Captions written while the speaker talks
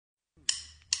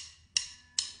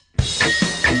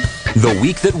The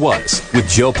Week That Was with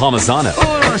Joe Palmisano.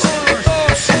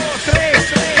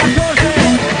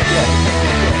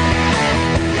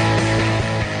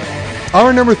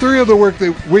 Hour number 3 of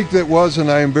the week that was, and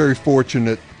I am very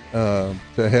fortunate to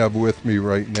have with me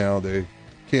right now the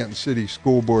Canton City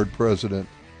School Board President,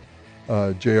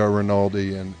 J.R.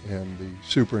 Rinaldi, and the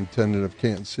Superintendent of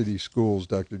Canton City Schools,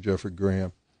 Dr. Jeffrey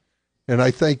Graham. And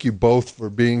I thank you both for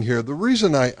being here. The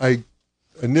reason I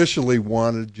initially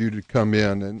wanted you to come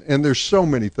in, and there's so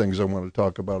many things I want to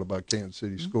talk about Canton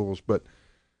City Schools, but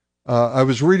I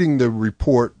was reading the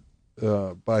report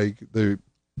by the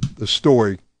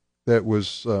story that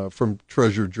was from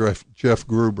Treasurer Jeff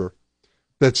Gruber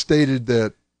that stated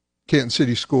that Canton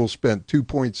City Schools spent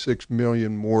 $2.6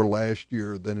 million more last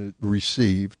year than it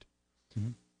received.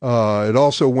 Mm-hmm. It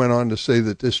also went on to say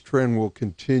that this trend will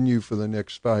continue for the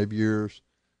next 5 years,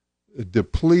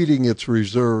 depleting its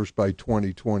reserves by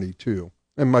 2022.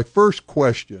 And my first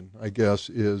question, I guess,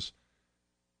 is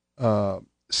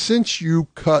since you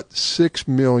cut $6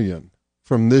 million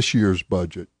from this year's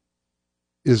budget,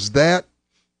 is that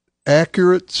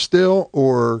accurate still,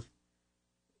 or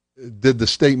did the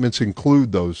statements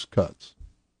include those cuts?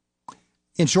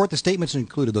 In short, the statements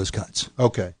included those cuts.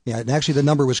 Okay. Yeah, and actually the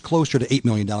number was closer to $8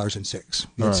 million in six.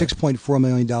 We had $6.4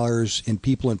 million in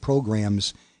people and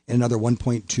programs and another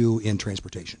 $1.2 in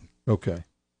transportation. Okay.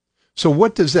 So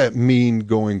what does that mean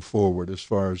going forward as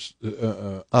far as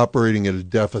operating at a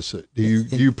deficit? Do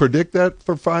you predict that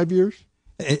for 5 years?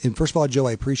 And first of all, Joe,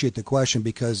 I appreciate the question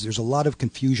because there's a lot of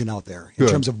confusion out there in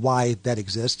terms of why that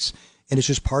exists, and it's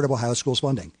just part of Ohio schools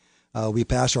funding. We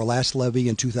passed our last levy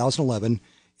in 2011,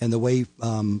 and the way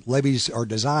levies are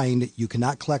designed, you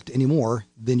cannot collect any more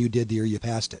than you did the year you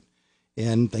passed it.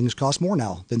 And things cost more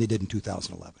now than they did in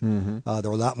 2011. Mm-hmm.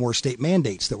 There were a lot more state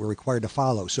mandates that we're required to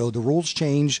follow. So the rules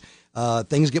change,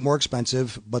 things get more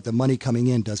expensive, but the money coming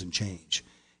in doesn't change.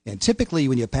 And typically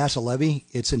when you pass a levy,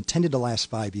 it's intended to last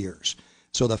 5 years.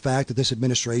 So the fact that this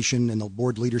administration and the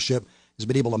board leadership has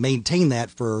been able to maintain that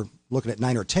for looking at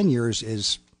 9 or 10 years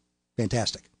is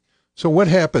fantastic. So what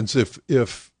happens if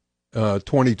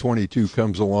 2022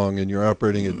 comes along and you're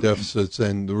operating at deficits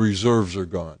and the reserves are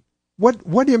gone?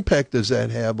 What impact does that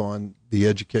have on the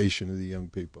education of the young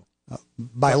people?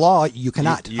 By law, you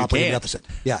cannot operate a deficit.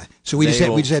 Yeah. So we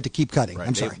just have to keep cutting. Right.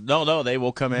 I'm sorry. They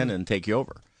will come in and take you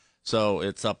over. So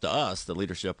it's up to us, the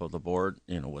leadership of the board,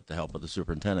 with the help of the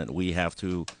superintendent. We have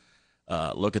to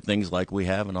look at things like we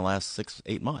have in the last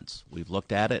 6-8 months. We've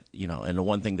looked at it, and the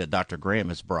one thing that Dr. Graham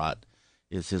has brought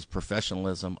is his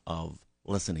professionalism of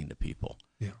listening to people.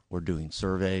 Yeah. We're doing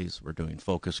surveys, we're doing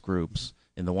focus groups,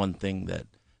 and the one thing that,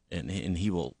 and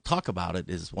he will talk about it,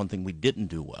 is one thing we didn't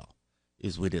do well,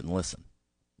 is we didn't listen.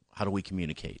 How do we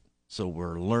communicate? So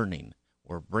we're learning.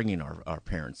 We're bringing our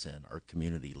parents in, our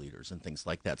community leaders, and things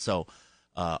like that. So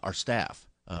our staff,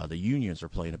 the unions are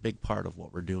playing a big part of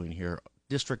what we're doing here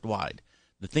district-wide.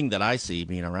 The thing that I see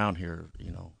being around here,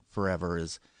 forever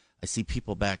is I see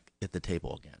people back at the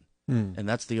table again. And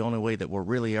that's the only way that we're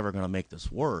really ever going to make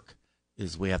this work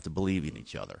is we have to believe in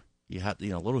each other. You have to,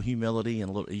 a little humility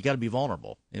and you got to be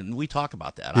vulnerable. And we talk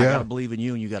about that. Yeah. I got to believe in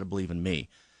you and you got to believe in me.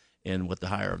 And with the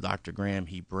hire of Dr. Graham,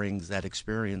 he brings that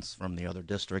experience from the other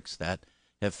districts that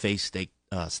have faced state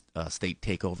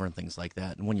takeover and things like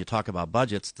that. And when you talk about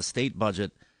budgets, the state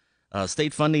budget,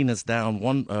 state funding is down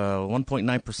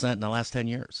 1.9% in the last 10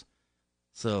 years.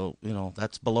 So,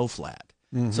 that's below flat.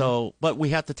 Mm-hmm. So, but we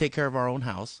have to take care of our own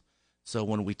house. So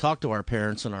when we talk to our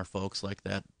parents and our folks like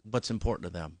that, what's important to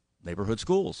them? Neighborhood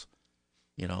schools,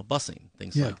 busing,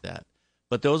 things like that.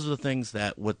 But those are the things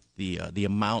that with the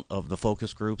amount of the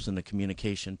focus groups and the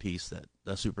communication piece that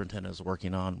the superintendent is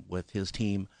working on with his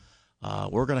team,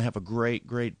 we're going to have a great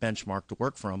benchmark to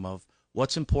work from of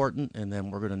what's important, and then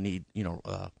we're going to need,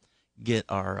 get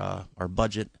our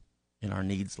budget and our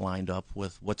needs lined up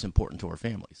with what's important to our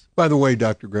families. By the way,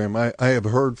 Dr. Graham, I have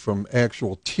heard from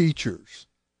actual teachers,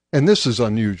 and this is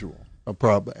unusual,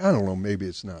 probably, I don't know, maybe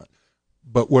it's not,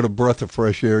 but what a breath of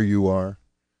fresh air you are,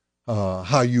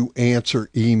 how you answer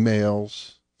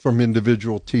emails from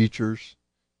individual teachers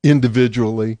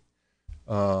individually,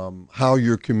 how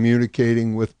you're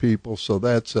communicating with people. So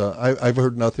that's I've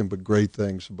heard nothing but great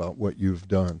things about what you've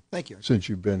done. Thank you. Since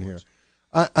you've been here.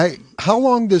 How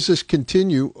long does this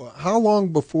continue? How long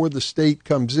before the state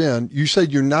comes in? You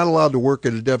said you're not allowed to work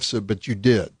at a deficit, but you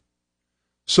did.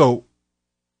 So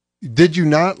did you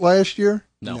not last year?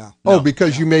 No. Oh,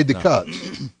 because you made the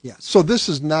cuts. Yes. So this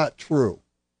is not true.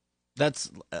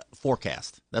 That's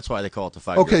forecast. That's why they call it the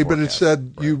 5-year Okay, forecast. but it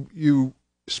said right. you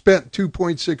spent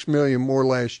 $2.6 million more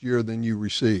last year than you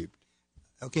received.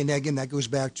 Okay, now again, that goes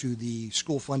back to the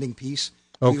school funding piece.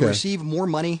 Okay. We receive more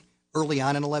money early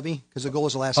on in a levy because the goal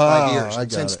is the last 5 years. I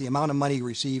And got since it. the amount of money you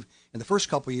receive in the first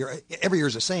couple of years, every year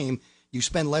is the same, you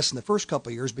spend less in the first couple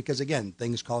of years because, again,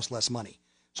 things cost less money.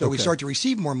 So we start to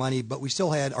receive more money, but we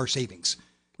still had our savings.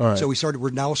 All right. So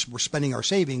we're spending our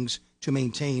savings to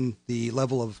maintain the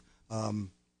level of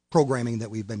programming that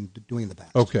we've been doing in the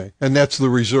past. Okay, and that's the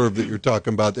reserve that you're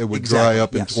talking about that would dry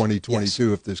up in Yes.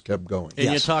 2022 if this kept going. And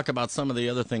you Yes. talk about some of the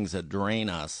other things that drain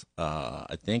us.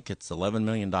 I think it's $11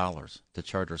 million to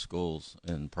charter schools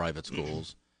and private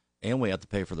schools, and we have to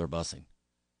pay for their busing.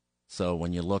 So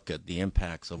when you look at the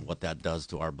impacts of what that does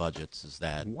to our budgets, is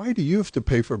that Why do you have to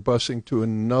pay for busing to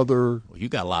another? well, you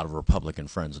got a lot of Republican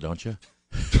friends, don't you?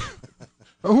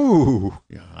 Oh,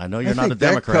 Yeah, I know you're I not a think that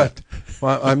Democrat.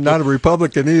 well, I'm not a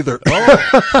Republican either.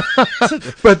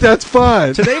 But that's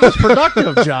fine. Today was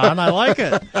productive, John. I like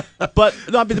it.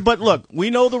 But look, we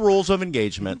know the rules of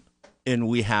engagement, and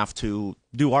we have to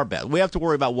do our best. We have to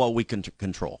worry about what we can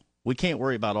control. We can't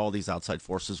worry about all these outside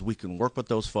forces. We can work with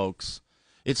those folks.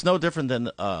 It's no different than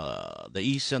the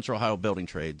East Central Ohio building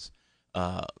trades.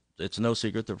 It's no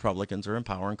secret the Republicans are in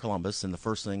power in Columbus, and the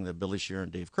first thing that Billy Shear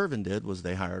and Dave Kervin did was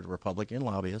they hired Republican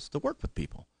lobbyists to work with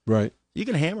people. Right. You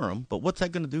can hammer them, but what's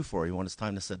that going to do for you when it's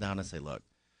time to sit down and say, look,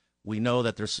 we know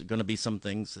that there's going to be some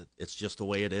things that it's just the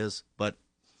way it is, but,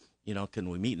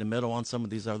 can we meet in the middle on some of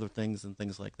these other things and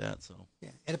things like that? So, Yeah.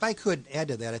 And if I could add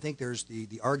to that, I think there's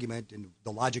the argument and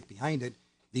the logic behind it.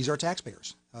 These are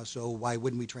taxpayers. So why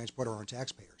wouldn't we transport our own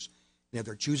taxpayers? And if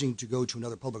they're choosing to go to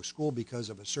another public school because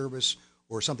of a service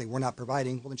or something we're not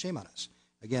providing, well, then shame on us.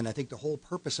 Again, I think the whole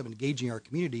purpose of engaging our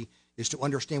community is to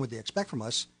understand what they expect from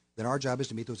us. Then our job is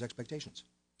to meet those expectations.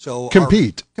 So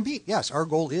Compete. Compete, yes. Our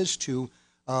goal is to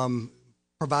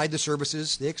provide the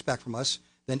services they expect from us,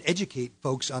 then educate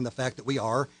folks on the fact that we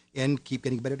are and keep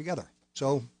getting better together.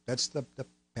 So that's the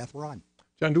path we're on.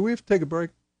 John, do we have to take a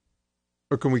break?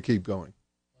 Or can we keep going?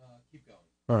 Keep going.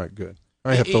 All right, good.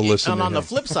 I have to listen And to on the him.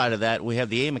 flip side of that, we have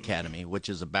the AIM Academy, which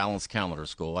is a balanced calendar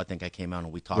school. I think I came out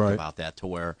and we talked Right. about that to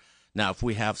where now if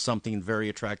we have something very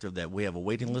attractive that we have a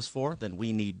waiting list for, then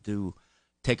we need to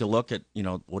take a look at,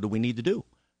 what do we need to do?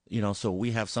 So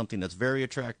we have something that's very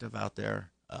attractive out there.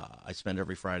 I spend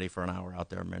every Friday for an hour out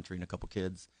there mentoring a couple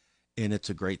kids, and it's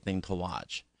a great thing to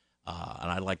watch.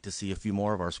 And I'd like to see a few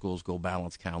more of our schools go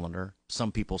balanced calendar.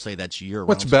 Some people say that's year-round.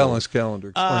 What's balanced calendar?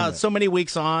 Explain that. So many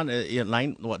weeks on,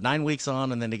 9 weeks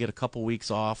on, and then they get a couple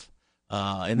weeks off.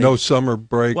 And No summer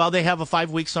break? Well, they have a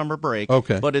 5-week summer break.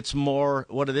 Okay. But it's more,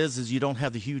 what it is you don't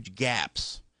have the huge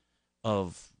gaps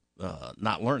of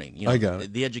not learning. I got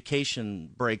it. The education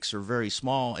breaks are very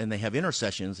small, and they have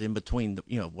intersessions in between.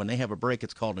 When they have a break,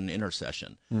 it's called an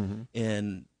intersession. Mm-hmm.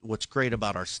 And what's great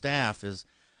about our staff is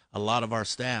a lot of our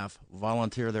staff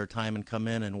volunteer their time and come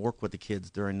in and work with the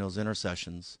kids during those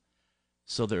intersessions.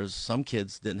 So there's some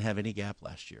kids didn't have any gap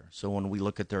last year. So when we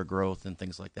look at their growth and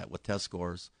things like that with test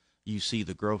scores, you see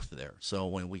the growth there. So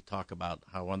when we talk about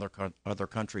how other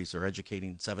countries are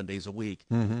educating 7 days a week,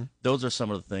 those are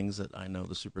some of the things that I know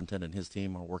the superintendent and his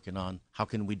team are working on. How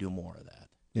can we do more of that?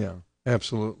 Yeah,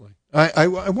 absolutely. I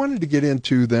wanted to get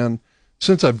into then,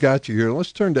 since I've got you here,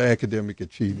 let's turn to academic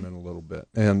achievement a little bit.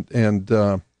 And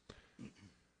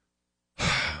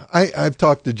I've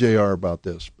talked to JR about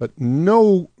this, but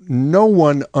no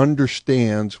one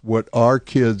understands what our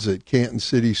kids at Canton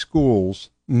City Schools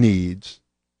needs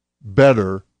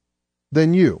better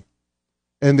than you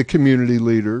and the community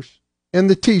leaders and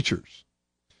the teachers.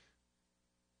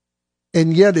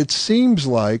 And yet it seems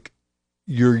like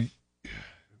you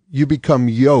become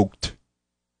yoked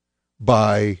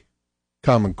by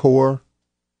Common Core,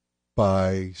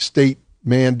 by state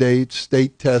mandates,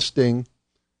 state testing,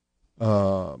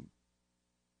 to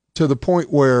the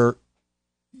point where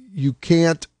you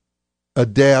can't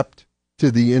adapt to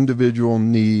the individual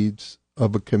needs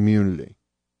of a community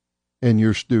and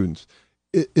your students.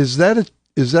 Is that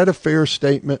a fair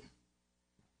statement?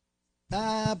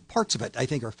 Parts of it, I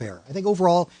think, are fair. I think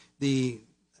overall, the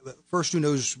first who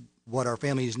knows what our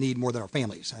families need more than our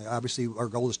families. Obviously, our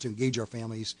goal is to engage our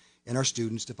families and our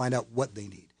students to find out what they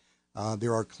need.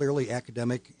 There are clearly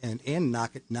academic and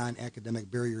non-academic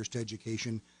barriers to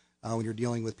education when you're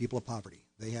dealing with people of poverty.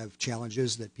 They have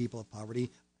challenges that people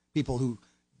who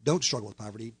don't struggle with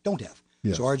poverty, don't have.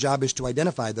 Yes. So our job is to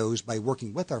identify those by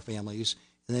working with our families,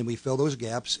 and then we fill those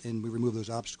gaps and we remove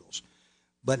those obstacles.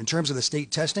 But in terms of the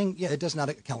state testing, yeah, it does not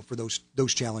account for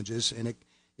those challenges. And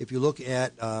if you look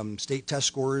at state test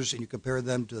scores and you compare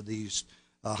them to these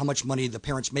how much money the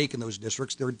parents make in those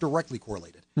districts, they're directly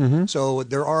correlated. Mm-hmm. So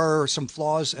there are some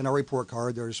flaws in our report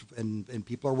card. And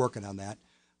people are working on that.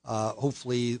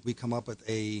 Hopefully we come up with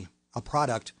a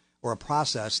product or a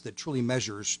process that truly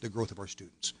measures the growth of our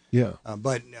students. Yeah.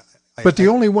 But the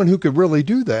only one who could really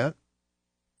do that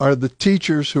are the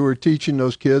teachers who are teaching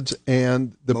those kids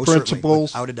and the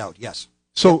principals. Without a doubt, yes.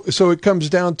 So it comes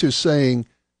down to saying,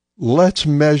 let's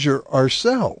measure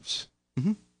ourselves.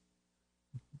 Mm-hmm.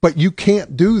 But you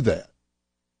can't do that.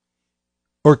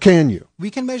 Or can you? We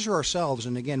can measure ourselves,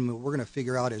 and again, what we're going to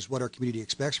figure out is what our community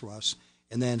expects from us,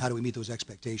 and then how do we meet those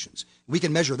expectations. We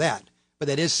can measure that, but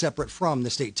that is separate from the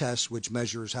state test, which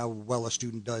measures how well a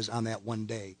student does on that one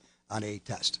day on a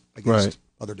test against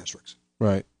other districts.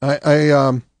 Right.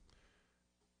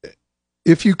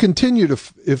 If you continue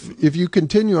if you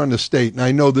continue on the state, and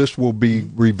I know this will be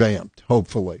revamped,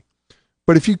 hopefully,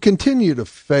 but if you continue to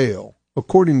fail,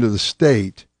 according to the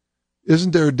state,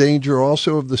 isn't there a danger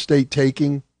also of the state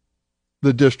taking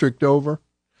the district over?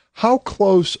 How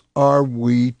close are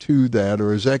we to that,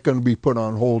 or is that going to be put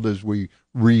on hold as we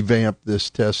revamp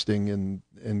this testing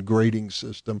and grading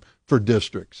system for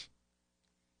districts?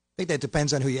 I think that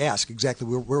depends on who you ask, exactly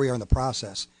where we are in the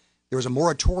process. There was a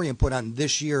moratorium put on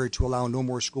this year to allow no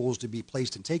more schools to be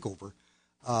placed in takeover,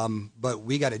 but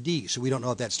we got a D, so we don't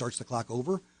know if that starts the clock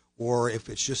over or if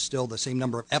it's just still the same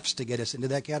number of Fs to get us into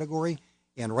that category.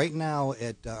 And right now,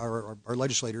 our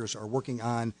legislators are working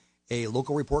on a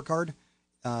local report card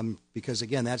because,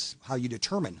 again, that's how you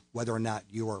determine whether or not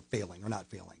you are failing or not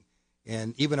failing.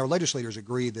 And even our legislators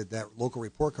agree that that local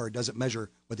report card doesn't measure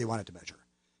what they want it to measure.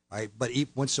 Right? But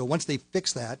once they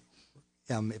fix that,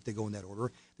 if they go in that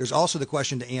order, there's also the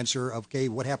question to answer of, okay,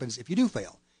 what happens if you do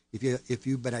fail? If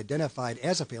you've been identified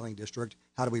as a failing district,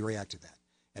 how do we react to that?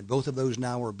 And both of those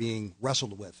now are being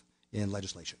wrestled with in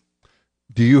legislation.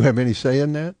 Do you have any say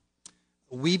in that?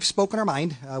 We've spoken our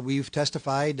mind. We've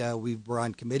testified. We're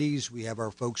on committees. We have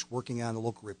our folks working on the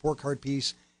local report card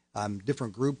piece,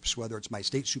 different groups, whether it's my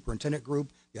state superintendent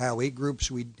group, the Ohio 8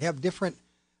 groups. We have different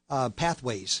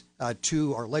pathways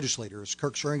to our legislators.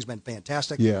 Kirk Schuring's been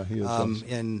fantastic. Yeah, he is.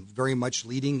 And very much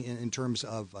leading in terms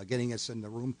of getting us in the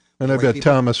room. And I bet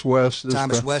people. Thomas West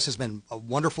has been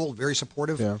wonderful, very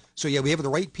supportive. Yeah. So, yeah, we have the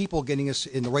right people getting us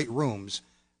in the right rooms.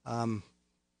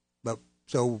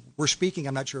 So we're speaking.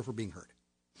 I'm not sure if we're being heard.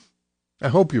 I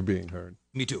hope you're being heard.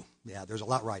 Me too. Yeah, there's a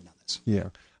lot riding on this. Yeah.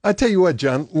 I tell you what,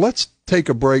 John, let's take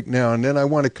a break now, and then I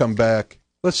want to come back.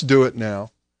 Let's do it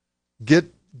now.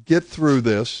 Get through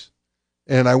this,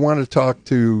 and I want to talk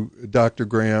to Dr.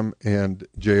 Graham and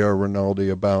J.R. Rinaldi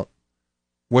about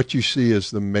what you see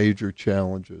as the major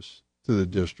challenges to the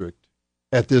district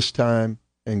at this time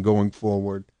and going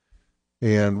forward,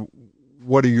 and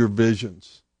what are your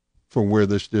visions for where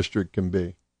this district can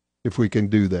be, if we can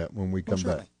do that when we come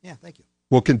back. Yeah, thank you.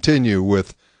 We'll continue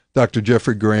with Dr.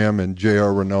 Jeffrey Graham and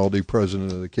J.R. Rinaldi,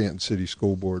 president of the Canton City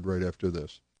School Board, right after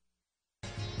this.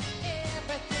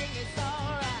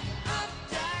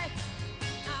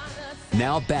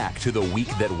 Now back to the week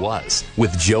that was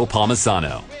with Joe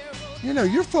Palmisano. You know,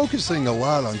 you're focusing a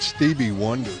lot on Stevie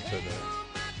Wonder today.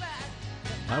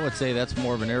 I would say that's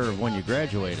more of an error of when you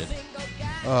graduated.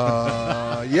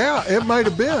 Yeah, it might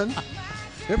have been.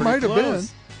 It might have been.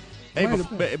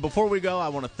 Hey, before we go, I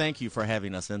want to thank you for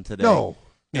having us in today. No.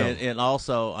 And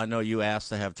also, I know you asked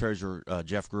to have Treasurer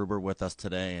Jeff Gruber with us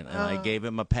today, and I gave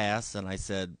him a pass, and I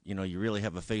said, you know, you really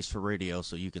have a face for radio,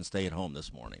 so you can stay at home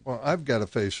this morning. Well, I've got a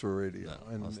face for radio,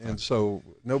 and so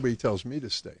nobody tells me to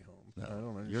stay home. No, I don't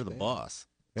understand. You're the boss.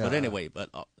 Yeah. But anyway,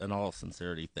 in all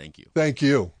sincerity, thank you. Thank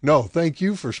you. No, thank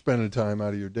you for spending time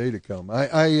out of your day to come.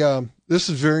 This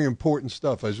is very important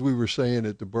stuff. As we were saying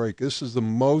at the break, this is the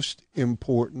most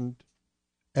important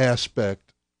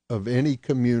aspect of any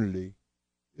community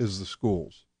is the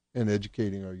schools and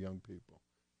educating our young people.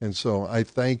 And so I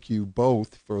thank you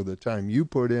both for the time you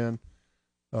put in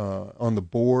on the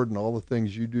board and all the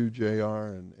things you do,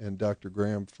 JR, and Dr.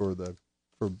 Graham for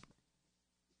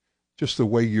just the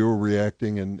way you're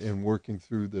reacting and working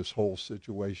through this whole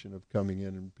situation of coming in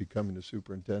and becoming a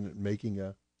superintendent and making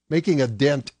a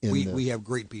dent in this. We have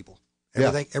great people.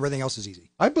 Everything else is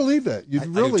easy. I believe that. You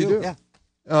really do.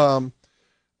 Yeah.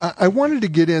 I wanted to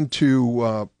get into,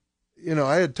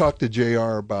 I had talked to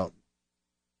JR about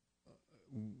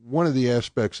one of the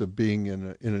aspects of being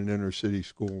in an inner city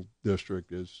school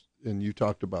district is, and you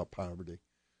talked about poverty,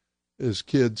 is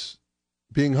kids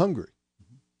being hungry.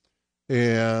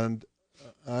 And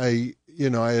I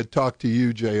had talked to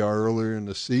you, JR, earlier in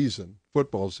the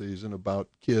football season, about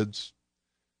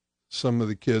some of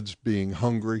the kids being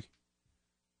hungry.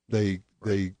 They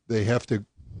have to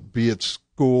be at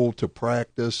school to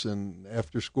practice and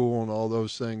after school and all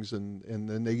those things, and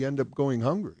then they end up going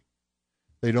hungry.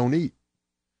 They don't eat.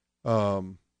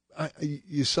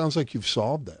 It sounds like you've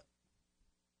solved that,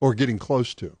 or getting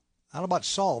close to. I don't know about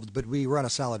solved, but we were on a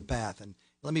solid path. And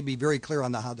let me be very clear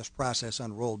on how this process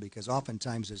unrolled, because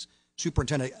oftentimes as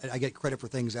superintendent, I get credit for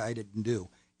things I didn't do.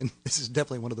 And this is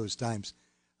definitely one of those times.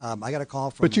 I got a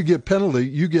call from. But you get penalty.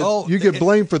 You get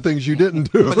blamed for things you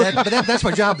didn't do. But that's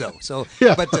my job, though. So,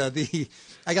 yeah. But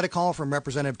I got a call from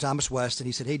Representative Thomas West, and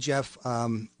he said, "Hey Jeff,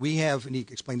 we have," and he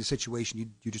explained the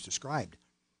situation you just described.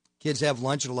 Kids have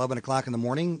lunch at 11 o'clock in the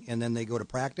morning, and then they go to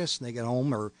practice, and they get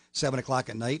home or 7 o'clock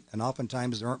at night, and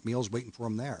oftentimes there aren't meals waiting for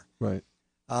them there. Right.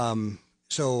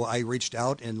 So I reached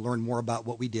out and learned more about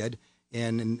what we did,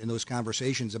 and in those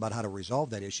conversations about how to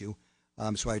resolve that issue.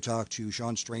 So I talked to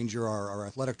Sean Stranger, our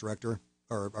athletic director,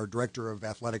 or our director of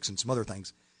athletics and some other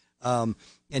things. And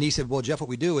he said, well, Jeff, what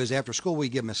we do is after school we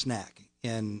give them a snack.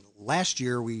 And last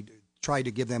year we tried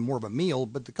to give them more of a meal,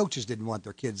 but the coaches didn't want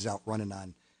their kids out running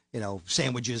on,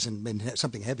 sandwiches and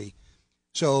something heavy.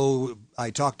 So I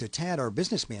talked to Tad, our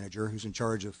business manager, who's in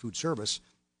charge of food service,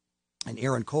 and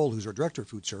Aaron Cole, who's our director of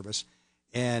food service,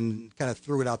 and kind of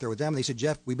threw it out there with them. And they said,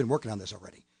 Jeff, we've been working on this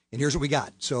already. And here's what we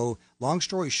got. So long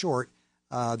story short,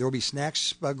 there will be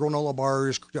snacks, granola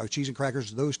bars, cheese and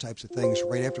crackers, those types of things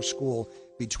right after school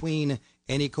between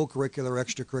any co-curricular,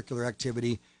 extracurricular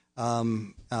activity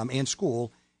and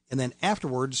school. And then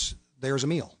afterwards, there's a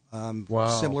meal.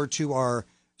 Similar to our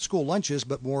school lunches,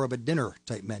 but more of a dinner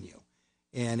type menu.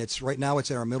 And right now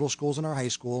it's at our middle schools and our high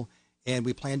school, and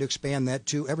we plan to expand that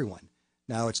to everyone.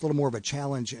 Now, it's a little more of a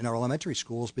challenge in our elementary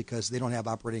schools because they don't have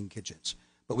operating kitchens,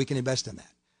 but we can invest in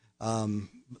that.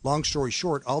 Long story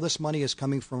short, all this money is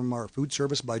coming from our food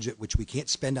service budget, which we can't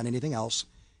spend on anything else.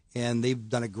 And they've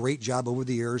done a great job over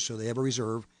the years, so they have a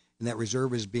reserve, and that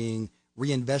reserve is being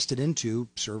reinvested into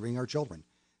serving our children.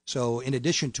 So in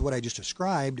addition to what I just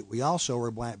described, we also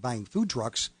are buying food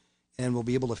trucks, and we'll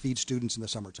be able to feed students in the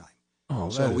summertime. Oh,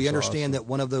 so we understand awesome. that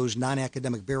one of those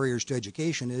non-academic barriers to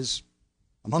education is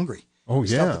I'm hungry. Oh,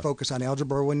 it's yeah. tough to focus on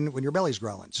algebra when your belly's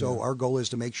growling. So our goal is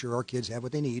to make sure our kids have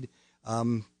what they need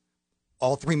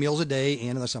all 3 meals a day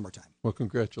and in the summertime. Well,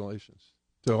 congratulations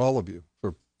to all of you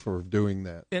for doing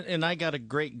that. And I got a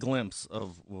great glimpse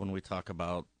of when we talk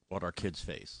about what our kids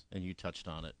face, and you touched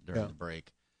on it during the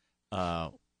break.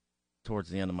 Towards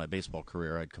the end of my baseball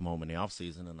career, I'd come home in the off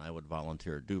season and I would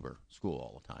volunteer at Duber School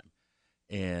all the time.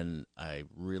 And I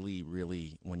really,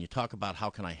 really, when you talk about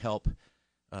how can I help,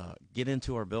 get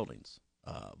into our buildings,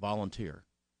 volunteer.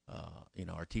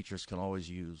 Our teachers can always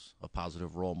use a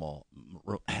positive role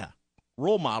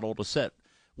model to set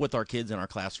with our kids in our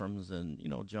classrooms and,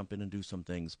 jump in and do some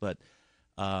things. But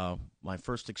my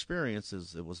first experience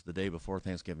it was the day before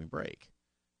Thanksgiving break.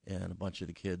 And a bunch of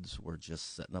the kids were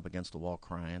just sitting up against the wall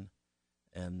crying.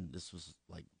 And this was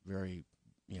like very,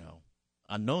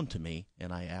 unknown to me.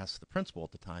 And I asked the principal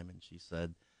at the time, and she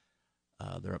said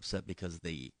they're upset because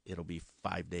it'll be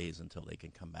 5 days until they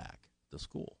can come back to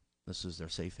school. This is their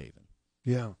safe haven.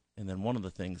 Yeah. And then one of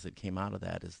the things that came out of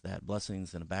that is that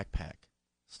Blessings in a Backpack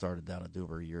started down at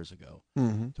Duber years ago,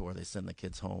 to where they send the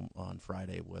kids home on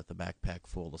Friday with a backpack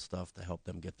full of stuff to help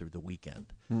them get through the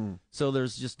weekend. So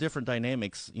there's just different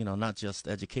dynamics, not just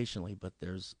educationally, but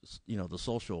there's, the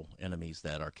social enemies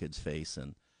that our kids face.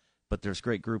 But there's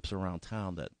great groups around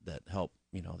town that help,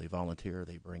 they volunteer,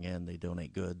 they bring in, they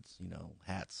donate goods,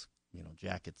 hats,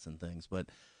 jackets and things. But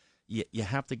you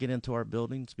have to get into our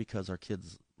buildings because our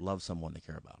kids love someone they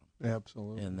care about them.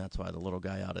 Absolutely. And that's why the little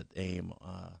guy out at AIM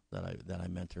that I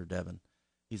mentor, Devin,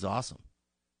 he's awesome.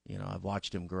 I've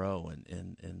watched him grow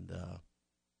and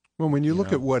well, when you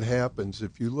look at what happens,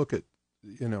 if you look at,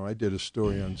 I did a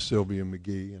story on Sylvia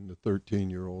McGee and the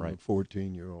 13-year-old and the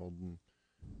 14-year-old and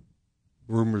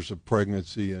rumors of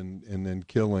pregnancy and then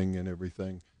killing and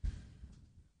everything.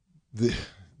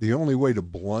 The only way to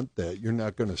blunt that, you're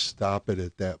not going to stop it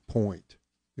at that point.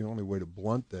 The only way to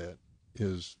blunt that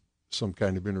is some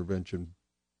kind of intervention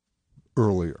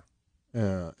earlier.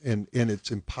 And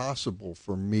it's impossible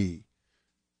for me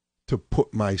to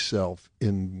put myself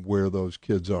in where those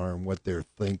kids are and what they're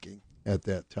thinking at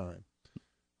that time.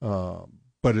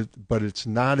 But it's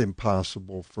not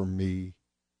impossible for me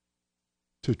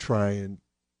to try and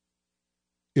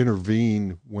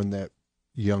intervene when that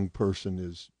young person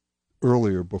is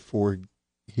earlier, before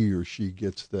he or she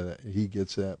gets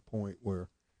that point where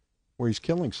he's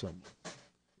killing someone.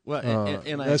 Well,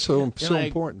 and that's so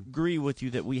important. I agree with you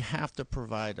that we have to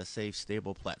provide a safe,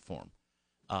 stable platform.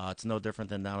 It's no different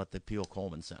than down at the Peel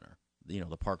Coleman Center.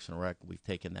 The Parks and Rec. We've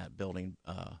taken that building.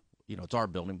 It's our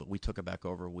building, but we took it back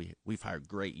over. We've hired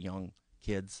great young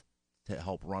kids to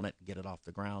help run it, get it off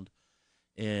the ground,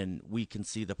 and we can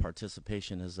see the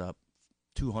participation is up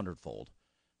 200-fold.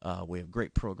 We have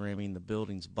great programming. The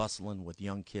building's bustling with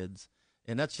young kids.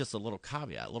 And that's just a little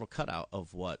caveat, a little cutout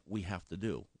of what we have to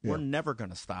do. Yeah. We're never going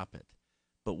to stop it,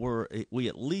 but we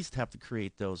at least have to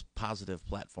create those positive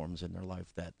platforms in their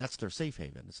life that's their safe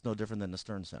haven. It's no different than the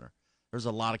Stern Center. There's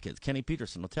a lot of kids. Kenny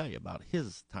Peterson will tell you about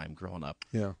his time growing up.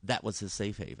 Yeah. That was his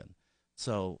safe haven.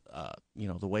 So,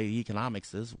 the way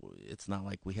economics is, it's not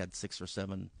like we had 6 or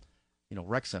 7,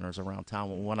 rec centers around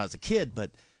town when I was a kid,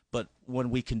 but when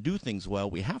we can do things well,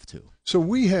 we have to. So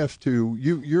we have to.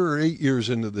 You're 8 years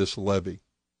into this levy.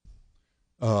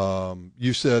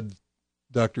 You said,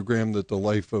 Dr. Graham, that the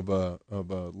life of a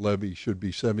levy should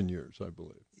be 7 years, I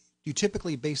believe. You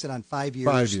typically base it on 5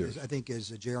 years. 5 years. I think, as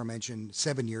JR mentioned,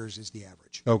 7 years is the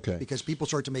average. Okay. Because people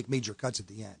start to make major cuts at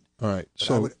the end. All right.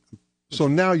 But So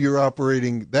now you're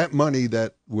operating that money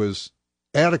that was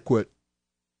adequate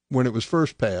when it was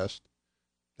first passed.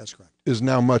 That's correct. Is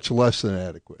now much less than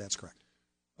adequate. That's correct.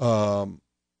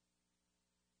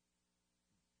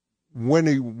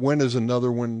 When is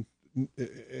another one?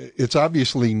 It's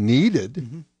obviously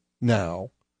needed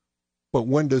now, but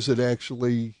when do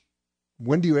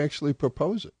you actually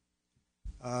propose it?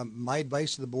 My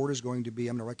advice to the board is going to be,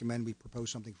 I'm going to recommend we propose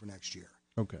something for next year.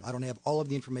 Okay. I don't have all of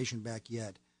the information back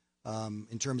yet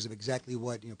in terms of exactly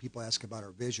what people ask about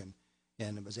our vision.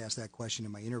 And I was asked that question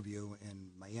in my interview, and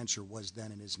my answer was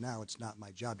then and is now, it's not my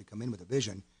job to come in with a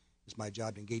vision. It's my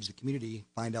job to engage the community,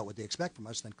 find out what they expect from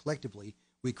us, then collectively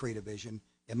we create a vision,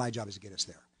 and my job is to get us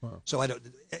there. Wow. So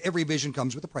every vision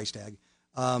comes with a price tag.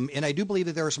 And I do believe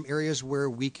that there are some areas where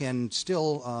we can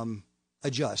still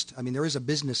adjust. I mean, there is a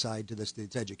business side to this,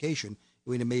 it's education.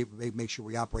 We need to make sure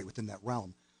we operate within that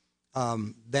realm.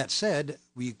 That said,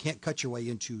 we can't cut your way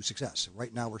into success.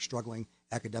 Right now we're struggling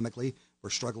academically, we're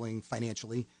struggling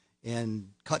financially, and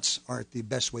cuts aren't the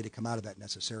best way to come out of that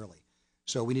necessarily.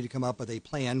 So we need to come up with a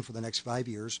plan for the next 5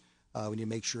 years. We need to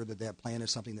make sure that plan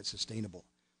is something that's sustainable.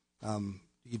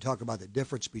 You talk about the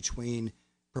difference between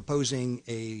proposing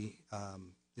a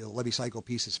levy cycle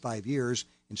piece is 5 years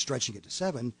and stretching it to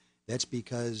 7. That's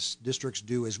because districts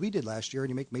do as we did last year, and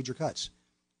you make major cuts.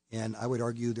 And I would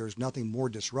argue there's nothing more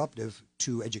disruptive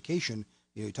to education.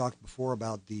 You talked before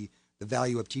about the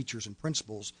value of teachers and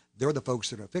principals. They're the folks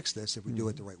that are going to fix this if we do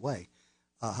it the right way.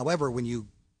 However, when you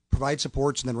provide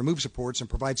supports and then remove supports and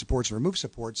provide supports and remove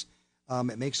supports,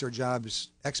 it makes their jobs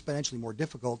exponentially more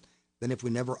difficult than if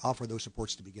we never offer those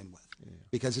supports to begin with. Yeah.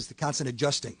 Because it's the constant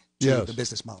adjusting to the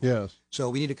business model. Yes. So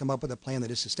we need to come up with a plan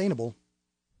that is sustainable.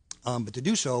 But to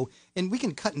do so, and we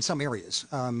can cut in some areas,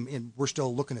 and we're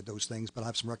still looking at those things, but I'll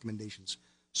have some recommendations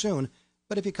soon.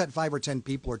 But if you cut 5 or 10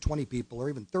 people or 20 people or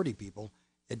even 30 people,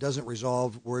 it doesn't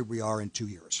resolve where we are in 2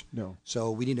 years. No.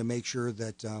 So we need to make sure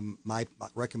that my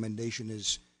recommendation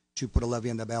is to put a levy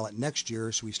on the ballot next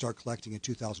year so we start collecting in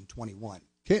 2021.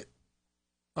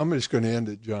 I'm just going to end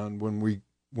it, John,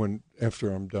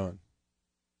 after I'm done.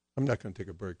 I'm not going to take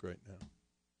a break right now,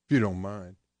 if you don't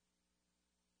mind.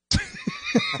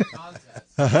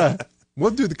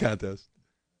 We'll do the contest.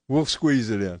 We'll squeeze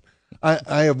it in.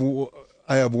 I have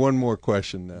one more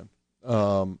question then.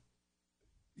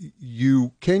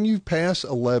 Can you pass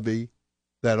a levy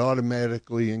that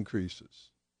automatically increases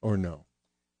or no?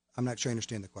 I'm not sure I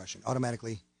understand the question.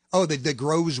 Automatically? Oh, that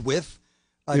grows with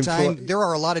time? There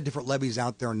are a lot of different levies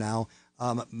out there now.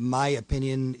 My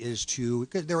opinion is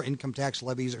because there are income tax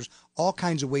levies. There's all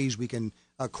kinds of ways we can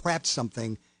craft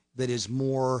something that is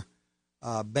more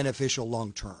beneficial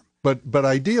long term. But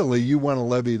ideally, you want a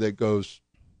levy that goes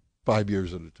 5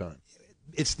 years at a time.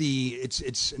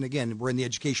 And again, we're in the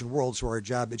education world, so our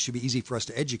job, it should be easy for us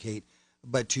to educate,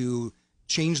 but to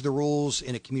change the rules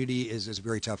in a community is a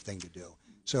very tough thing to do.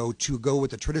 So to go with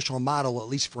the traditional model, at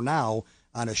least for now,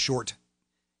 on a short,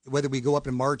 whether we go up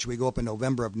in March or we go up in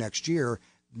November of next year,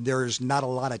 there's not a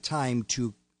lot of time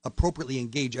to appropriately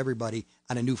engage everybody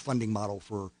on a new funding model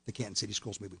for the Canton City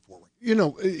Schools moving forward.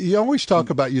 You always talk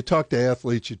about, you talk to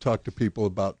athletes, you talk to people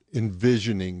about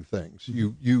envisioning things.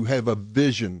 You have a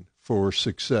vision for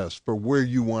success, for where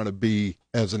you want to be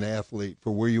as an athlete,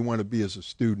 for where you want to be as a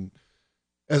student.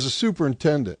 As a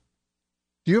superintendent,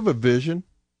 do you have a vision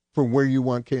for where you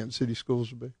want Canton City Schools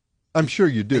to be? I'm sure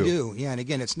you do. I do, yeah. And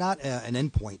again, it's not an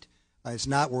end point. It's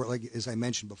not where, like as I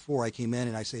mentioned before, I came in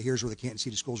and I say, here's where the Canton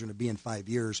City Schools are going to be in 5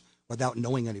 years without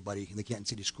knowing anybody in the Canton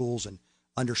City Schools and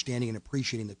understanding and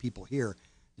appreciating the people here.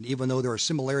 And even though there are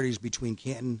similarities between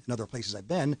Canton and other places I've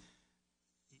been,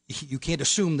 you can't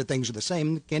assume that things are the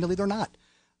same. Candidly, they're not.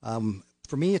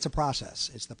 For me, it's a process.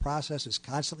 It's the process is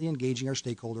constantly engaging our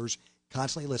stakeholders,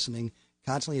 constantly listening,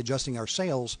 constantly adjusting our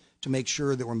sails to make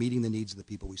sure that we're meeting the needs of the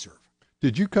people we serve.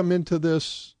 Did you come into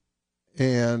this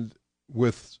and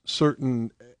with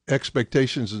certain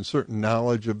expectations and certain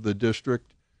knowledge of the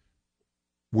district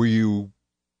did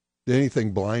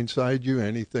anything blindside you?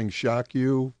 Anything shock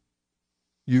you?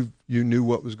 You knew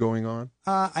what was going on?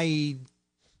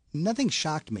 Nothing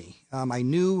shocked me. I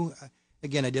knew,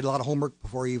 again, I did a lot of homework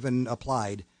before I even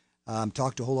applied.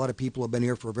 Talked to a whole lot of people who have been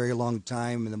here for a very long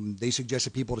time, and they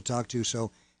suggested people to talk to.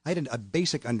 So I had a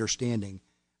basic understanding.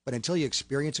 But until you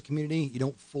experience a community, you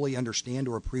don't fully understand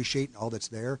or appreciate all that's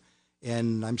there.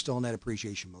 And I'm still in that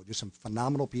appreciation mode. Just some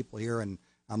phenomenal people here, and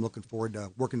I'm looking forward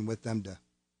to working with them.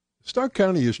 Stark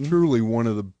County is truly one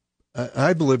of the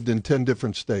I've lived in 10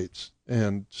 different states,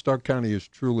 and Stark County is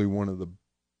truly one of the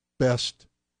best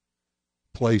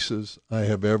places I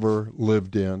have ever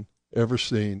lived in, ever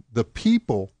seen. The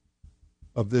people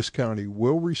of this county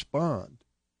will respond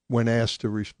when asked to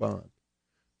respond.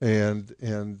 And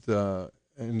the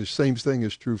same thing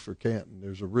is true for Canton.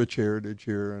 There's a rich heritage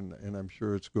here, and I'm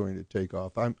sure it's going to take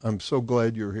off. I'm so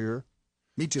glad you're here.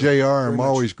 Me too. JR, I'm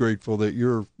always grateful that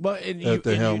you're at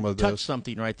the helm of this. You touched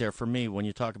something right there for me when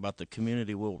you talk about the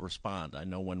community will respond. I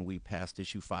know when we passed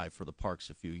Issue 5 for the parks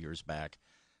a few years back,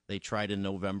 they tried in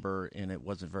November, and it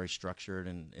wasn't very structured,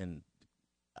 and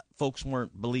folks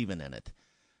weren't believing in it.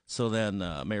 So then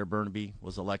Mayor Burnaby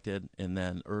was elected, and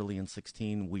then early in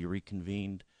 2016 we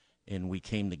reconvened, and we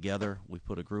came together. We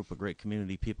put a group of great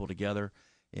community people together,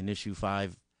 and Issue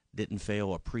 5 didn't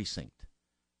fail a precinct.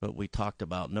 But we talked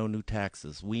about no new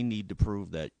taxes. We need to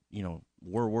prove that,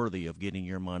 we're worthy of getting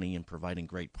your money and providing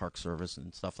great park service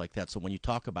and stuff like that. So when you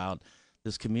talk about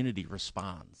this community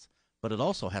responds, but it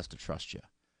also has to trust you.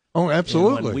 Oh,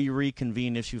 absolutely. And when we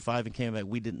reconvened Issue 5 and came back,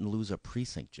 we didn't lose a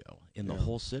precinct, Joe, in the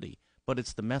whole city. But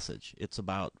it's the message. It's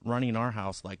about running our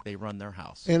house like they run their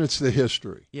house. And it's the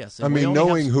history. Yes. I mean,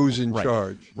 knowing who's in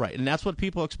charge. Right. And that's what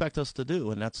people expect us to do.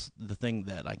 And that's the thing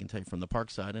that I can tell you from the park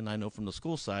side, and I know from the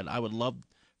school side. I would love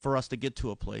for us to get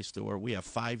to a place to where we have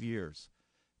 5 years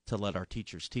to let our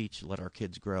teachers teach, let our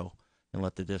kids grow, and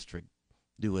let the district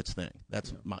do its thing.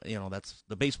 That's that's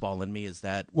the baseball in me. Is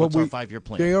that what's our 5-year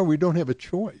plan? JR, we don't have a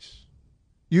choice.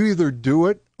 You either do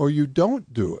it or you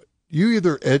don't do it. You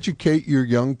either educate your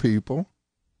young people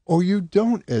or you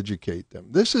don't educate them.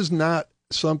 This is not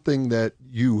something that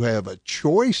you have a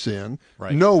choice in.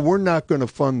 Right. No, we're not going to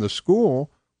fund the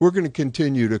school. We're going to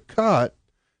continue to cut.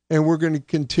 And we're going to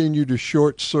continue to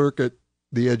short-circuit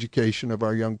the education of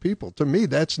our young people. To me,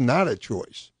 that's not a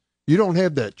choice. You don't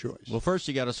have that choice. Well, first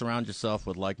you got to surround yourself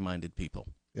with like-minded people.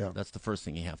 Yeah. That's the first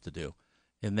thing you have to do.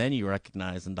 And then you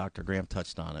recognize, and Dr. Graham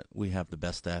touched on it, we have the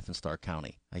best staff in Stark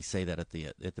County. I say that at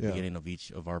the beginning of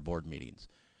each of our board meetings.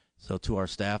 So to our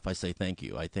staff, I say thank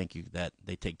you. I thank you that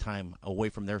they take time away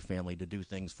from their family to do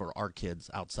things for our kids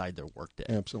outside their workday.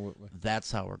 Absolutely.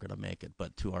 That's how we're going to make it.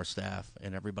 But to our staff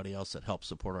and everybody else that helps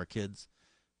support our kids,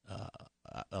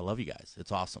 I love you guys.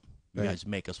 It's awesome. You guys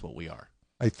make us what we are.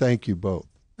 I thank you both.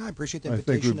 I appreciate the I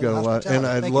invitation. think we've got a lot, and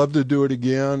I'd love to do it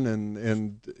again.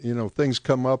 And things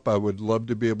come up, I would love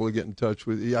to be able to get in touch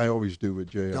with you. I always do with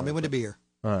JR. Tell me when to be here.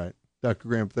 All right. Dr.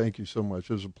 Graham, thank you so much.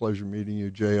 It was a pleasure meeting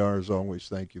you. JR, as always,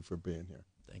 thank you for being here.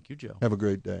 Thank you, Joe. Have a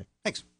great day. Thanks.